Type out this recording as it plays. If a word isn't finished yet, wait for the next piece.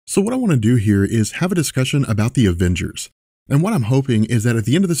So what I want to do here is have a discussion about the Avengers. And what I'm hoping is that at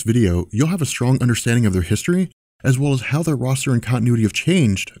the end of this video, you'll have a strong understanding of their history, as well as how their roster and continuity have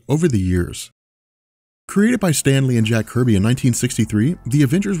changed over the years. Created by Stan Lee and Jack Kirby in 1963, the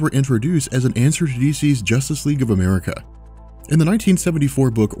Avengers were introduced as an answer to DC's Justice League of America. In the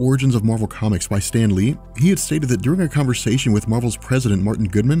 1974 book Origins of Marvel Comics by Stan Lee, he had stated that during a conversation with Marvel's president Martin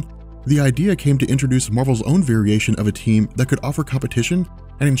Goodman, the idea came to introduce Marvel's own variation of a team that could offer competition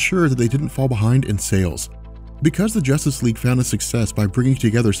and ensure that they didn't fall behind in sales. Because the Justice League found a success by bringing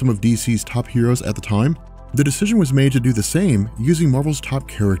together some of DC's top heroes at the time, the decision was made to do the same using Marvel's top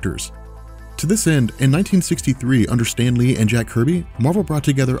characters. To this end, in 1963, under Stan Lee and Jack Kirby, Marvel brought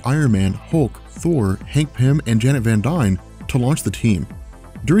together Iron Man, Hulk, Thor, Hank Pym, and Janet Van Dyne to launch the team.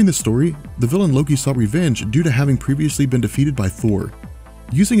 During the story, the villain Loki sought revenge due to having previously been defeated by Thor.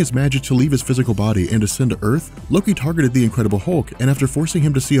 Using his magic to leave his physical body and ascend to Earth, Loki targeted the Incredible Hulk, and after forcing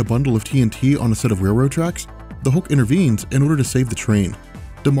him to see a bundle of TNT on a set of railroad tracks, the Hulk intervenes in order to save the train.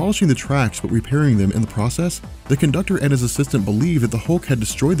 Demolishing the tracks but repairing them in the process, the conductor and his assistant believed that the Hulk had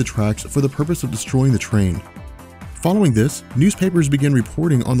destroyed the tracks for the purpose of destroying the train. Following this, newspapers began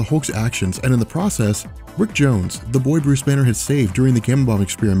reporting on the Hulk's actions, and in the process, Rick Jones, the boy Bruce Banner had saved during the Gamma Bomb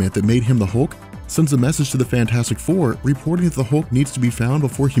experiment that made him the Hulk, sends a message to the Fantastic Four reporting that the Hulk needs to be found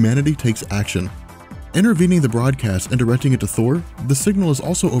before humanity takes action. Intervening the broadcast and directing it to Thor, the signal is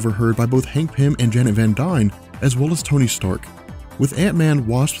also overheard by both Hank Pym and Janet Van Dyne, as well as Tony Stark. With Ant-Man,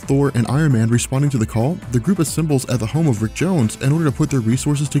 Wasp, Thor, and Iron Man responding to the call, the group assembles at the home of Rick Jones in order to put their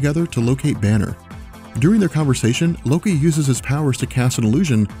resources together to locate Banner. During their conversation, Loki uses his powers to cast an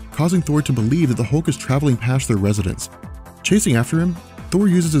illusion, causing Thor to believe that the Hulk is traveling past their residence. Chasing after him, Thor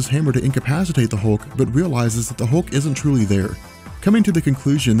uses his hammer to incapacitate the Hulk, but realizes that the Hulk isn't truly there. Coming to the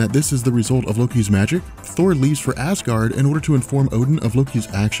conclusion that this is the result of Loki's magic, Thor leaves for Asgard in order to inform Odin of Loki's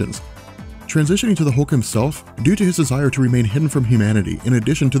actions. Transitioning to the Hulk himself, due to his desire to remain hidden from humanity, in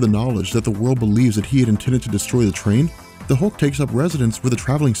addition to the knowledge that the world believes that he had intended to destroy the train, the Hulk takes up residence with a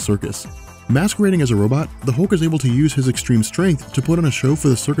traveling circus. Masquerading as a robot, the Hulk is able to use his extreme strength to put on a show for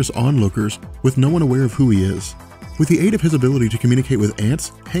the circus onlookers, with no one aware of who he is. With the aid of his ability to communicate with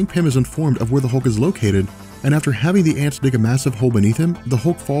ants, Hank Pym is informed of where the Hulk is located, and after having the ants dig a massive hole beneath him, the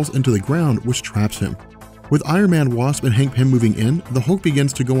Hulk falls into the ground, which traps him. With Iron Man, Wasp, and Hank Pym moving in, the Hulk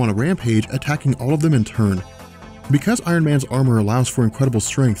begins to go on a rampage, attacking all of them in turn. Because Iron Man's armor allows for incredible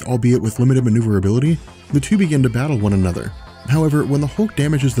strength, albeit with limited maneuverability, the two begin to battle one another. However, when the Hulk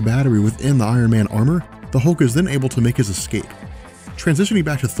damages the battery within the Iron Man armor, the Hulk is then able to make his escape. Transitioning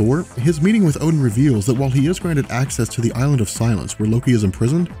back to Thor, his meeting with Odin reveals that while he is granted access to the Island of Silence where Loki is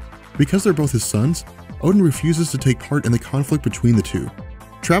imprisoned, because they're both his sons, Odin refuses to take part in the conflict between the two.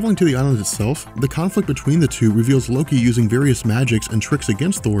 Traveling to the island itself, the conflict between the two reveals Loki using various magics and tricks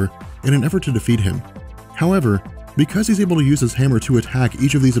against Thor in an effort to defeat him. However, because he's able to use his hammer to attack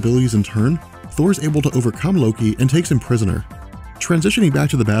each of these abilities in turn, Thor is able to overcome Loki and takes him prisoner. Transitioning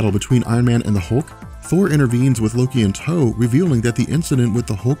back to the battle between Iron Man and the Hulk, Thor intervenes with Loki in tow, revealing that the incident with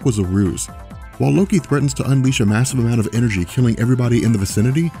the Hulk was a ruse. While Loki threatens to unleash a massive amount of energy, killing everybody in the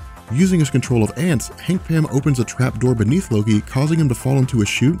vicinity, using his control of ants, Hank Pym opens a trap door beneath Loki, causing him to fall into a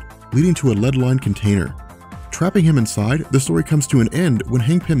chute, leading to a lead-lined container. Trapping him inside, the story comes to an end when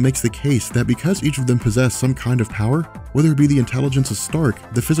Hank Pym makes the case that because each of them possess some kind of power, whether it be the intelligence of Stark,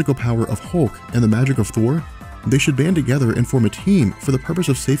 the physical power of Hulk, and the magic of Thor, they should band together and form a team for the purpose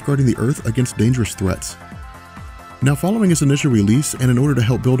of safeguarding the Earth against dangerous threats. Now, following its initial release and in order to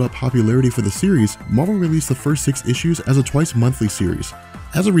help build up popularity for the series, Marvel released the first 6 issues as a twice-monthly series.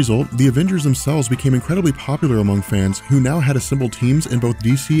 As a result, the Avengers themselves became incredibly popular among fans who now had assembled teams in both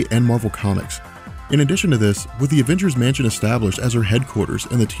DC and Marvel Comics. In addition to this, with the Avengers Mansion established as their headquarters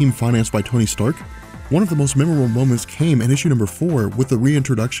and the team financed by Tony Stark, one of the most memorable moments came in issue number 4 with the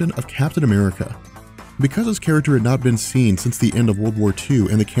reintroduction of Captain America. Because his character had not been seen since the end of World War II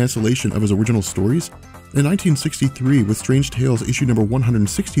and the cancellation of his original stories, in 1963 with Strange Tales issue number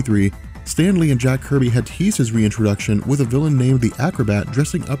 163, Stan Lee and Jack Kirby had teased his reintroduction with a villain named the Acrobat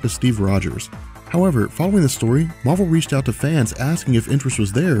dressing up as Steve Rogers. However, following the story, Marvel reached out to fans asking if interest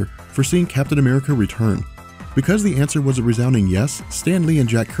was there for seeing Captain America return. Because the answer was a resounding yes, Stan Lee and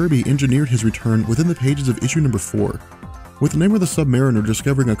Jack Kirby engineered his return within the pages of issue number 4. With Namor the Submariner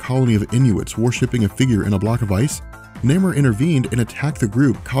discovering a colony of Inuits worshipping a figure in a block of ice, Namor intervened and attacked the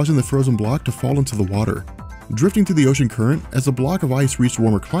group, causing the frozen block to fall into the water. Drifting through the ocean current, as the block of ice reached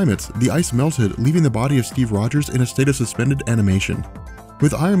warmer climates, the ice melted, leaving the body of Steve Rogers in a state of suspended animation.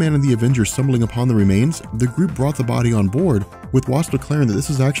 With Iron Man and the Avengers stumbling upon the remains, the group brought the body on board, with Wasp declaring that this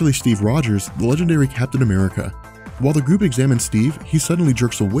is actually Steve Rogers, the legendary Captain America. While the group examines Steve, he suddenly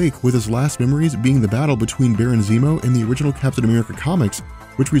jerks awake, with his last memories being the battle between Baron Zemo and the original Captain America comics,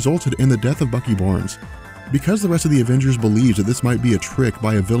 which resulted in the death of Bucky Barnes. Because the rest of the Avengers believes that this might be a trick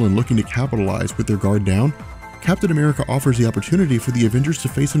by a villain looking to capitalize with their guard down, Captain America offers the opportunity for the Avengers to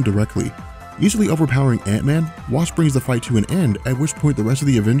face him directly. Easily overpowering Ant-Man, Wasp brings the fight to an end, at which point the rest of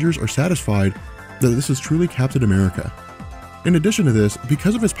the Avengers are satisfied that this is truly Captain America. In addition to this,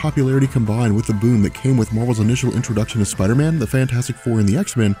 because of his popularity combined with the boom that came with Marvel's initial introduction to Spider-Man, the Fantastic Four, and the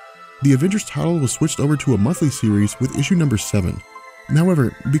X-Men, the Avengers title was switched over to a monthly series with issue number 7.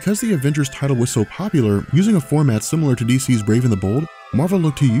 However, because the Avengers title was so popular, using a format similar to DC's Brave and the Bold, Marvel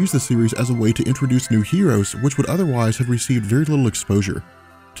looked to use the series as a way to introduce new heroes which would otherwise have received very little exposure.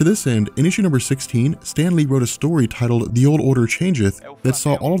 To this end, in issue number 16, Stan Lee wrote a story titled The Old Order Changeth that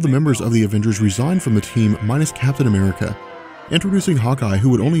saw all of the members of the Avengers resign from the team minus Captain America. Introducing Hawkeye,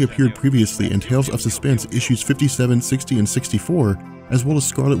 who had only appeared previously in Tales of Suspense issues 57, 60, and 64, as well as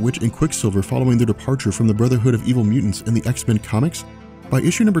Scarlet Witch and Quicksilver following their departure from the Brotherhood of Evil Mutants in the X-Men comics, by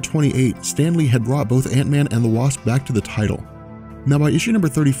issue number 28, Stan Lee had brought both Ant-Man and the Wasp back to the title. Now by issue number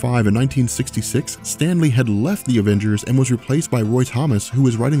 35 in 1966, Stan Lee had left the Avengers and was replaced by Roy Thomas, who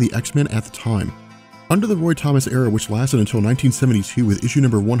was writing the X-Men at the time. Under the Roy Thomas era, which lasted until 1972 with issue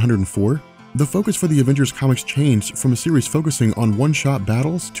number 104, the focus for the Avengers comics changed from a series focusing on one-shot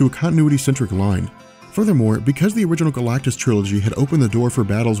battles to a continuity-centric line. Furthermore, because the original Galactus trilogy had opened the door for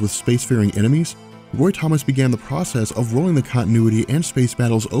battles with spacefaring enemies, Roy Thomas began the process of rolling the continuity and space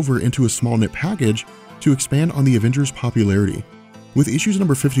battles over into a small-knit package to expand on the Avengers' popularity. With issues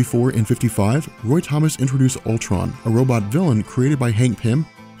number 54 and 55, Roy Thomas introduced Ultron, a robot villain created by Hank Pym,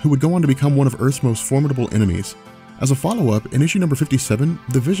 who would go on to become one of Earth's most formidable enemies. As a follow-up, in issue number 57,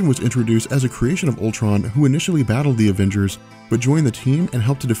 the Vision was introduced as a creation of Ultron who initially battled the Avengers, but joined the team and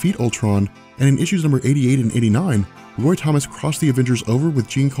helped to defeat Ultron, and in issues number 88 and 89, Roy Thomas crossed the Avengers over with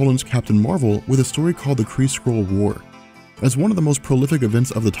Gene Colan's Captain Marvel with a story called the Kree-Skrull War. As one of the most prolific events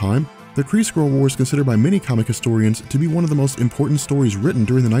of the time, the Kree-Skrull War is considered by many comic historians to be one of the most important stories written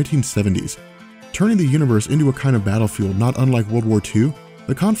during the 1970s. Turning the universe into a kind of battlefield not unlike World War II,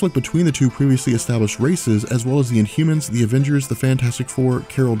 the conflict between the two previously established races, as well as the Inhumans, the Avengers, the Fantastic Four,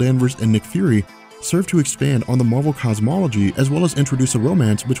 Carol Danvers, and Nick Fury, served to expand on the Marvel cosmology as well as introduce a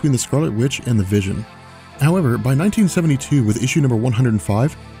romance between the Scarlet Witch and the Vision. However, by 1972 with issue number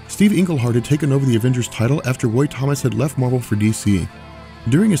 105, Steve Englehart had taken over the Avengers title after Roy Thomas had left Marvel for DC.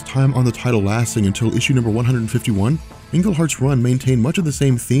 During his time on the title lasting until issue number 151, Englehart's run maintained much of the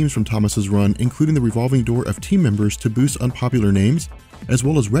same themes from Thomas's run, including the revolving door of team members to boost unpopular names, as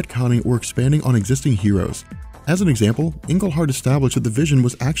well as retconning or expanding on existing heroes. As an example, Englehart established that the Vision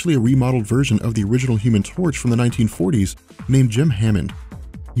was actually a remodeled version of the original Human Torch from the 1940s, named Jim Hammond.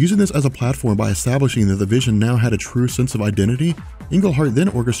 Using this as a platform by establishing that the Vision now had a true sense of identity, Englehart then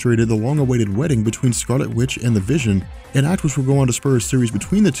orchestrated the long-awaited wedding between Scarlet Witch and the Vision, an act which would go on to spur a series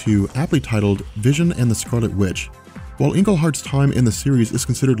between the two, aptly titled Vision and the Scarlet Witch. While Englehart's time in the series is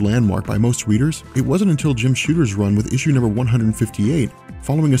considered landmark by most readers, it wasn't until Jim Shooter's run with issue number 158,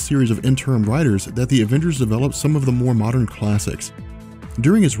 following a series of interim writers, that the Avengers developed some of the more modern classics.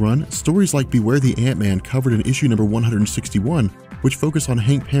 During his run, stories like Beware the Ant-Man covered in issue number 161, which focused on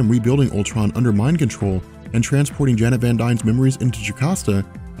Hank Pym rebuilding Ultron under mind control and transporting Janet Van Dyne's memories into Jocasta,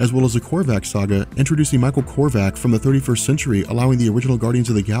 as well as the Korvac saga, introducing Michael Korvac from the 31st century, allowing the original Guardians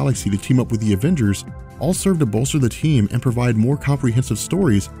of the Galaxy to team up with the Avengers, all served to bolster the team and provide more comprehensive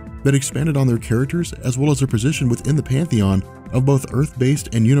stories that expanded on their characters as well as their position within the pantheon of both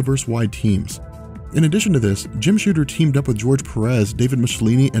Earth-based and universe-wide teams. In addition to this, Jim Shooter teamed up with George Perez, David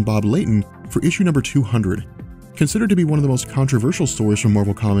Michelinie, and Bob Layton for issue number 200. Considered to be one of the most controversial stories from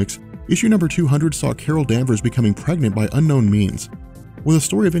Marvel Comics, issue number 200 saw Carol Danvers becoming pregnant by unknown means. While the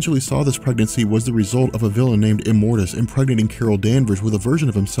story eventually saw this pregnancy was the result of a villain named Immortus impregnating Carol Danvers with a version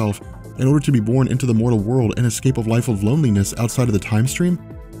of himself in order to be born into the mortal world and escape a life of loneliness outside of the time stream,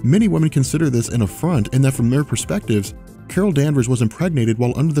 many women consider this an affront, and that from their perspectives, Carol Danvers was impregnated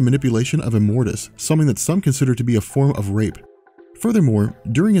while under the manipulation of Immortus, something that some consider to be a form of rape. Furthermore,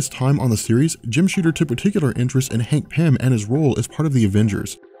 during his time on the series, Jim Shooter took particular interest in Hank Pym and his role as part of the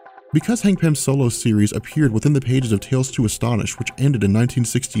Avengers. Because Hank Pym's solo series appeared within the pages of Tales to Astonish, which ended in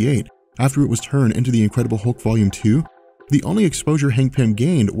 1968, after it was turned into the Incredible Hulk Volume 2, the only exposure Hank Pym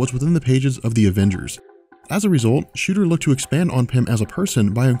gained was within the pages of the Avengers. As a result, Shooter looked to expand on Pym as a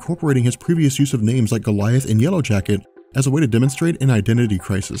person by incorporating his previous use of names like Goliath and Yellowjacket as a way to demonstrate an identity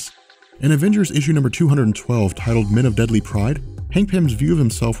crisis. In Avengers issue number 212, titled Men of Deadly Pride, Hank Pym's view of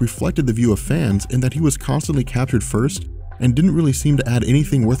himself reflected the view of fans in that he was constantly captured first and didn't really seem to add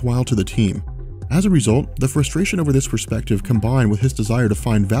anything worthwhile to the team. As a result, the frustration over this perspective combined with his desire to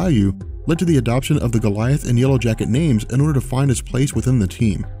find value led to the adoption of the Goliath and Yellow Jacket names in order to find his place within the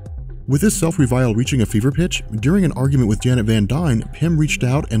team. With this self-revival reaching a fever pitch, during an argument with Janet Van Dyne, Pym reached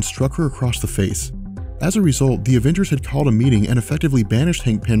out and struck her across the face. As a result, the Avengers had called a meeting and effectively banished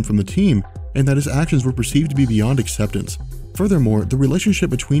Hank Pym from the team, and that his actions were perceived to be beyond acceptance. Furthermore, the relationship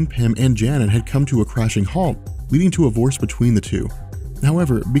between Pym and Janet had come to a crashing halt, leading to a divorce between the two.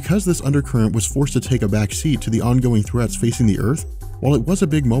 However, because this undercurrent was forced to take a back seat to the ongoing threats facing the Earth, while it was a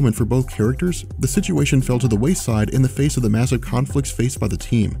big moment for both characters, the situation fell to the wayside in the face of the massive conflicts faced by the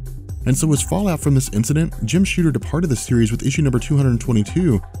team. And so as fallout from this incident, Jim Shooter departed the series with issue number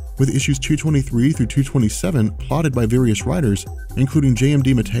 222, with issues 223 through 227 plotted by various writers, including J.M.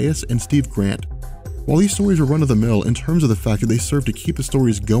 DeMatteis and Steve Grant. While these stories were run-of-the-mill in terms of the fact that they served to keep the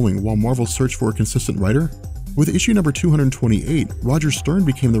stories going while Marvel searched for a consistent writer, with issue number 228, Roger Stern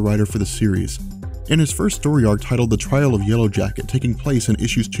became the writer for the series. In his first story arc titled The Trial of Yellow Jacket, taking place in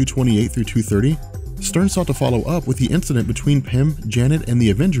issues 228 through 230, Stern sought to follow up with the incident between Pym, Janet, and the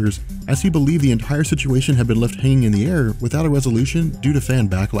Avengers, as he believed the entire situation had been left hanging in the air without a resolution due to fan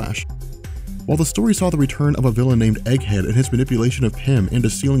backlash. While the story saw the return of a villain named Egghead and his manipulation of Pym into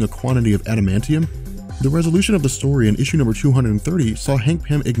stealing a quantity of adamantium, the resolution of the story in issue number 230 saw Hank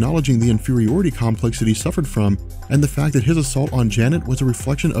Pym acknowledging the inferiority complex that he suffered from, and the fact that his assault on Janet was a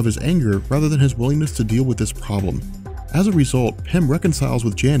reflection of his anger rather than his willingness to deal with this problem. As a result, Pym reconciles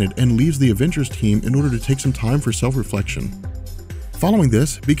with Janet and leaves the Avengers team in order to take some time for self-reflection. Following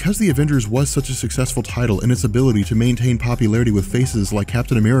this, because the Avengers was such a successful title in its ability to maintain popularity with faces like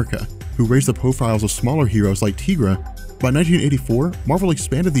Captain America, who raised the profiles of smaller heroes like Tigra, by 1984, Marvel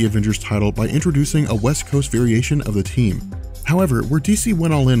expanded the Avengers title by introducing a West Coast variation of the team. However, where DC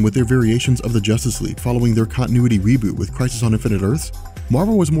went all in with their variations of the Justice League following their continuity reboot with Crisis on Infinite Earths,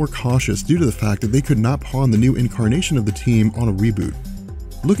 Marvel was more cautious due to the fact that they could not pawn the new incarnation of the team on a reboot.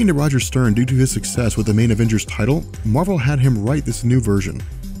 Looking to Roger Stern due to his success with the main Avengers title, Marvel had him write this new version.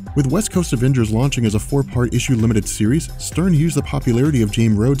 With West Coast Avengers launching as a 4-part issue limited series, Stern used the popularity of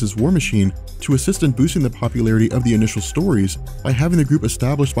James Rhodes' War Machine to assist in boosting the popularity of the initial stories by having the group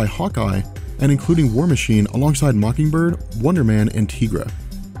established by Hawkeye and including War Machine alongside Mockingbird, Wonder Man, and Tigra.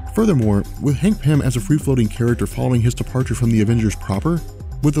 Furthermore, with Hank Pym as a free-floating character following his departure from the Avengers proper,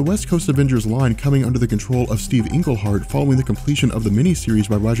 with the West Coast Avengers line coming under the control of Steve Englehart following the completion of the miniseries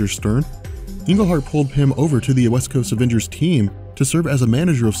by Roger Stern, Englehart pulled Pym over to the West Coast Avengers team to serve as a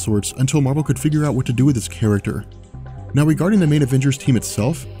manager of sorts until Marvel could figure out what to do with his character. Now regarding the main Avengers team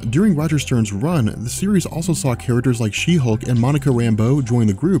itself, during Roger Stern's run, the series also saw characters like She-Hulk and Monica Rambeau join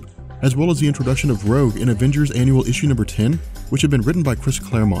the group, as well as the introduction of Rogue in Avengers Annual issue number 10, which had been written by Chris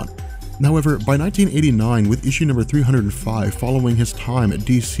Claremont. However, by 1989, with issue number 305 following his time at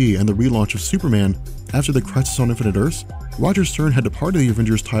DC and the relaunch of Superman after the Crisis on Infinite Earths, Roger Stern had departed the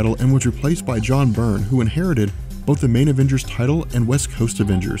Avengers title and was replaced by John Byrne, who inherited both the main Avengers title and West Coast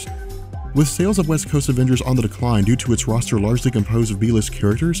Avengers. With sales of West Coast Avengers on the decline due to its roster largely composed of B-list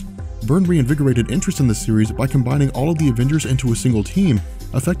characters, Byrne reinvigorated interest in the series by combining all of the Avengers into a single team,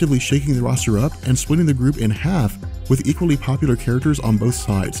 effectively shaking the roster up and splitting the group in half with equally popular characters on both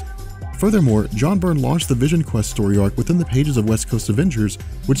sides. Furthermore, John Byrne launched the Vision Quest story arc within the pages of West Coast Avengers,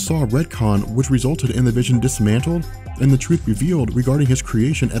 which saw a retcon which resulted in the Vision dismantled and the truth revealed regarding his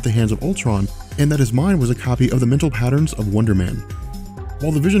creation at the hands of Ultron, and that his mind was a copy of the mental patterns of Wonder Man.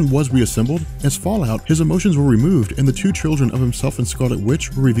 While the Vision was reassembled, as Fallout, his emotions were removed and the two children of himself and Scarlet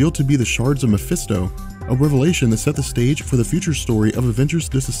Witch were revealed to be the shards of Mephisto, a revelation that set the stage for the future story of Avengers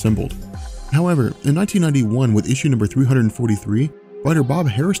Disassembled. However, in 1991 with issue number 343, writer Bob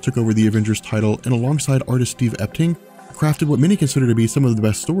Harris took over the Avengers title and alongside artist Steve Epting, crafted what many consider to be some of the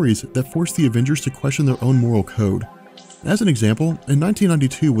best stories that forced the Avengers to question their own moral code. As an example, in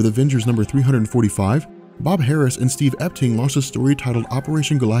 1992 with Avengers number 345, Bob Harris and Steve Epting launched a story titled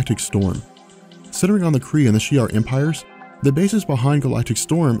Operation Galactic Storm. Centering on the Kree and the Shi'ar empires, the basis behind Galactic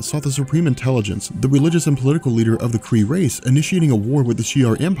Storm saw the Supreme Intelligence, the religious and political leader of the Kree race, initiating a war with the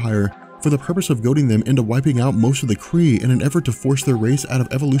Shi'ar Empire for the purpose of goading them into wiping out most of the Kree in an effort to force their race out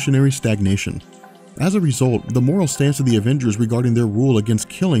of evolutionary stagnation. As a result, the moral stance of the Avengers regarding their rule against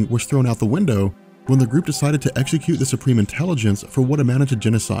killing was thrown out the window when the group decided to execute the Supreme Intelligence for what amounted to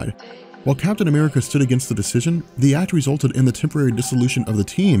genocide. While Captain America stood against the decision, the act resulted in the temporary dissolution of the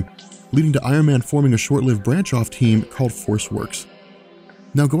team, leading to Iron Man forming a short-lived branch-off team called Force Works.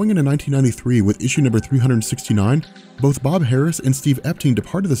 Now going into 1993 with issue number 369, both Bob Harris and Steve Epting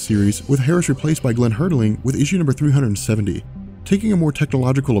departed the series, with Harris replaced by Glenn Herdling with issue number 370. Taking a more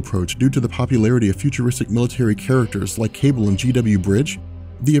technological approach due to the popularity of futuristic military characters like Cable and G.W. Bridge,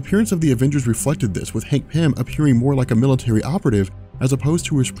 The appearance of the Avengers reflected this, with Hank Pym appearing more like a military operative as opposed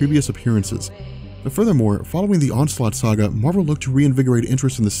to his previous appearances. Furthermore, following the Onslaught saga, Marvel looked to reinvigorate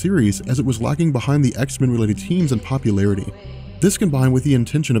interest in the series as it was lagging behind the X-Men related teams in popularity. This, combined with the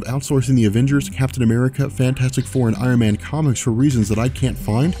intention of outsourcing the Avengers, Captain America, Fantastic Four, and Iron Man comics for reasons that I can't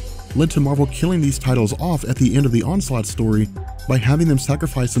find, led to Marvel killing these titles off at the end of the Onslaught story by having them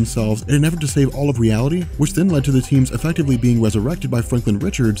sacrifice themselves in an effort to save all of reality, which then led to the teams effectively being resurrected by Franklin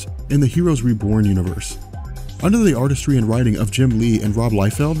Richards in the Heroes Reborn universe. Under the artistry and writing of Jim Lee and Rob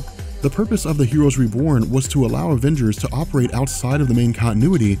Liefeld, the purpose of the Heroes Reborn was to allow Avengers to operate outside of the main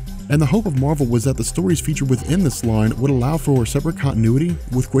continuity, and the hope of Marvel was that the stories featured within this line would allow for a separate continuity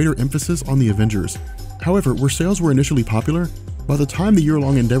with greater emphasis on the Avengers. However, where sales were initially popular, by the time the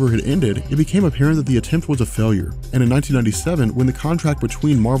year-long endeavor had ended, it became apparent that the attempt was a failure, and in 1997, when the contract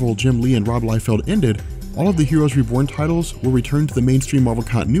between Marvel, Jim Lee, and Rob Liefeld ended, all of the Heroes Reborn titles were returned to the mainstream Marvel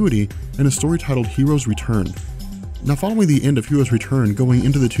continuity in a story titled Heroes Return. Now, following the end of Heroes Return going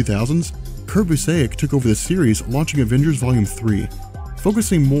into the 2000s, Kurt Busiek took over the series, launching Avengers Volume 3.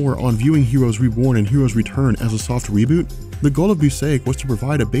 Focusing more on viewing Heroes Reborn and Heroes Return as a soft reboot, the goal of Busiek was to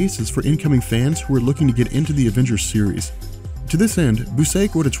provide a basis for incoming fans who were looking to get into the Avengers series. To this end,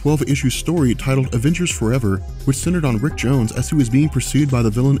 Busiek wrote a 12-issue story titled Avengers Forever, which centered on Rick Jones as he was being pursued by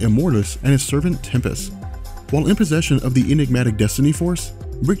the villain Immortus and his servant Tempest. While in possession of the enigmatic Destiny Force,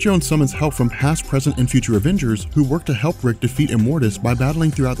 Rick Jones summons help from past, present, and future Avengers who work to help Rick defeat Immortus by battling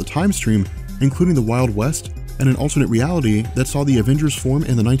throughout the time stream, including the Wild West and an alternate reality that saw the Avengers form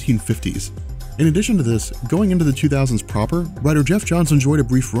in the 1950s. In addition to this, going into the 2000s proper, writer Jeff Johns enjoyed a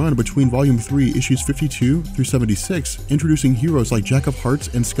brief run between Volume 3 issues 52 through 76, introducing heroes like Jack of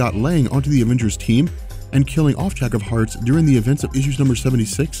Hearts and Scott Lang onto the Avengers team, and killing off Jack of Hearts during the events of issues number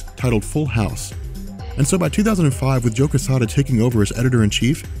 76, titled Full House. And so by 2005, with Joe Quesada taking over as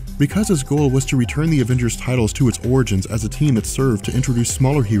editor-in-chief, because his goal was to return the Avengers titles to its origins as a team that served to introduce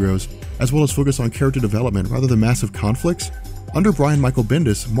smaller heroes, as well as focus on character development rather than massive conflicts, under Brian Michael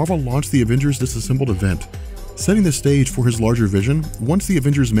Bendis, Marvel launched the Avengers Disassembled event. Setting the stage for his larger vision, once the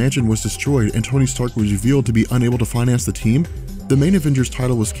Avengers Mansion was destroyed and Tony Stark was revealed to be unable to finance the team, the main Avengers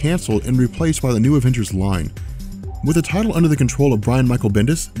title was cancelled and replaced by the new Avengers line. With the title under the control of Brian Michael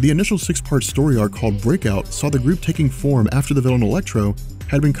Bendis, the initial 6-part story arc called Breakout saw the group taking form after the villain Electro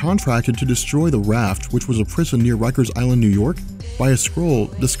had been contracted to destroy the Raft, which was a prison near Rikers Island, New York, by a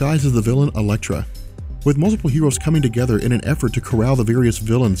Skrull disguised as the villain Elektra. With multiple heroes coming together in an effort to corral the various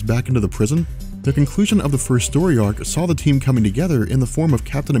villains back into the prison, the conclusion of the first story arc saw the team coming together in the form of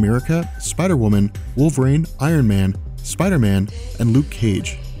Captain America, Spider-Woman, Wolverine, Iron Man, Spider-Man, and Luke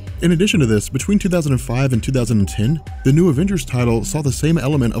Cage. In addition to this, between 2005 and 2010, the new Avengers title saw the same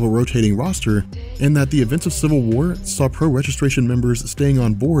element of a rotating roster in that the events of Civil War saw pro-registration members staying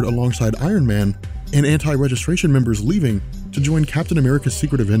on board alongside Iron Man and anti-registration members leaving to join Captain America's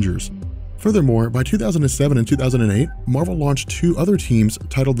Secret Avengers. Furthermore, by 2007 and 2008, Marvel launched 2 other teams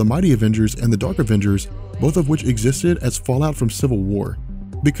titled the Mighty Avengers and the Dark Avengers, both of which existed as fallout from Civil War.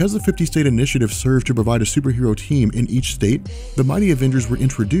 Because the 50-state initiative served to provide a superhero team in each state, the Mighty Avengers were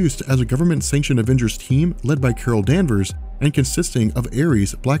introduced as a government-sanctioned Avengers team led by Carol Danvers and consisting of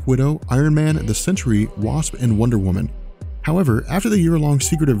Ares, Black Widow, Iron Man, the Sentry, Wasp, and Wonder Woman. However, after the year-long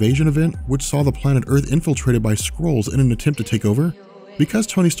Secret Invasion event, which saw the planet Earth infiltrated by Skrulls in an attempt to take over, because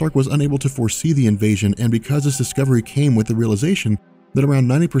Tony Stark was unable to foresee the invasion and because this discovery came with the realization that around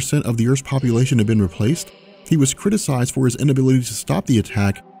 90% of the Earth's population had been replaced, he was criticized for his inability to stop the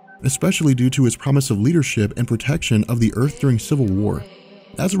attack, especially due to his promise of leadership and protection of the Earth during Civil War.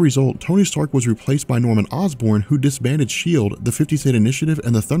 As a result, Tony Stark was replaced by Norman Osborn, who disbanded S.H.I.E.L.D., the 50-State Initiative,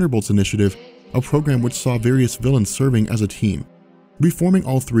 and the Thunderbolts Initiative, a program which saw various villains serving as a team. Reforming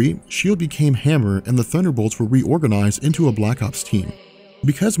all 3, S.H.I.E.L.D. became Hammer and the Thunderbolts were reorganized into a Black Ops team.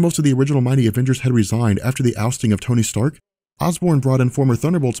 Because most of the original Mighty Avengers had resigned after the ousting of Tony Stark, Osborn brought in former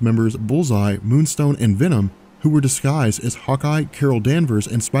Thunderbolts members Bullseye, Moonstone, and Venom, who were disguised as Hawkeye, Carol Danvers,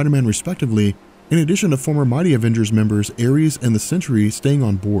 and Spider-Man respectively, in addition to former Mighty Avengers members Ares and the Sentry staying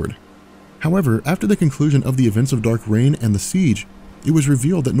on board. However, after the conclusion of the events of Dark Reign and the Siege, it was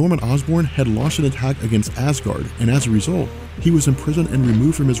revealed that Norman Osborn had launched an attack against Asgard, and as a result, he was imprisoned and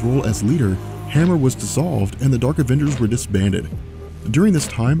removed from his role as leader, Hammer was dissolved, and the Dark Avengers were disbanded. During this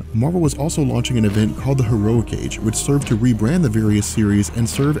time, Marvel was also launching an event called the Heroic Age, which served to rebrand the various series and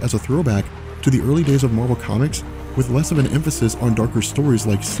serve as a throwback to the early days of Marvel Comics, with less of an emphasis on darker stories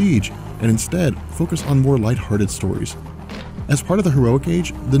like Siege, and instead focus on more lighthearted stories. As part of the Heroic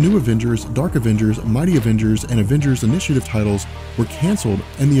Age, the new Avengers, Dark Avengers, Mighty Avengers, and Avengers Initiative titles were cancelled,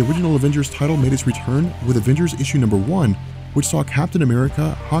 and the original Avengers title made its return with Avengers issue number 1, which saw Captain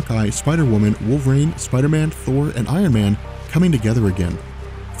America, Hawkeye, Spider-Woman, Wolverine, Spider-Man, Thor, and Iron Man coming together again.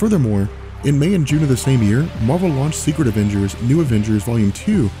 Furthermore, in May and June of the same year, Marvel launched Secret Avengers, New Avengers Volume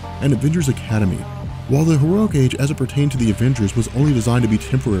 2, and Avengers Academy. While the Heroic Age as it pertained to the Avengers was only designed to be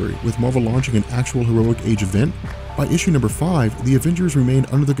temporary, with Marvel launching an actual Heroic Age event, by issue number 5, the Avengers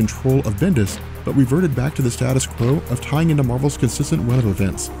remained under the control of Bendis, but reverted back to the status quo of tying into Marvel's consistent run of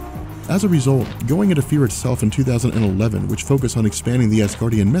events. As a result, going into Fear itself in 2011, which focused on expanding the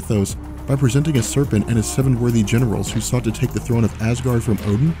Asgardian mythos by presenting a serpent and his 7 worthy generals who sought to take the throne of Asgard from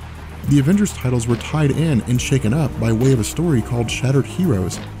Odin, the Avengers titles were tied in and shaken up by way of a story called Shattered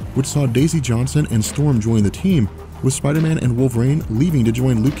Heroes, which saw Daisy Johnson and Storm join the team, with Spider-Man and Wolverine leaving to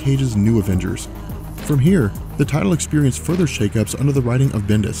join Luke Cage's New Avengers. From here, the title experienced further shakeups under the writing of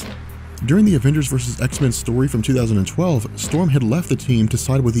Bendis. During the Avengers vs. X-Men story from 2012, Storm had left the team to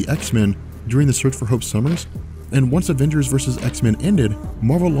side with the X-Men during the Search for Hope Summers, and once Avengers vs. X-Men ended,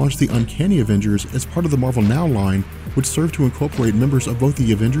 Marvel launched the Uncanny Avengers as part of the Marvel Now line, which served to incorporate members of both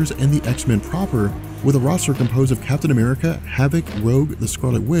the Avengers and the X-Men proper, with a roster composed of Captain America, Havoc, Rogue, the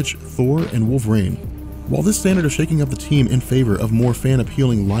Scarlet Witch, Thor, and Wolverine. While this standard of shaking up the team in favor of more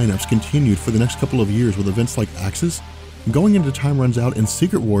fan-appealing lineups continued for the next couple of years with events like Axis, going into Time Runs Out and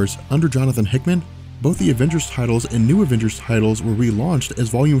Secret Wars under Jonathan Hickman, both the Avengers titles and New Avengers titles were relaunched as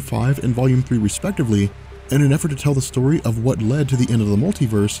Volume 5 and Volume 3 respectively, in an effort to tell the story of what led to the end of the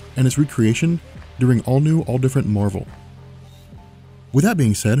multiverse and its recreation during All New, All Different Marvel. With that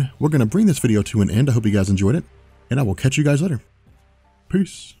being said, we're going to bring this video to an end. I hope you guys enjoyed it, and I will catch you guys later.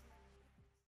 Peace.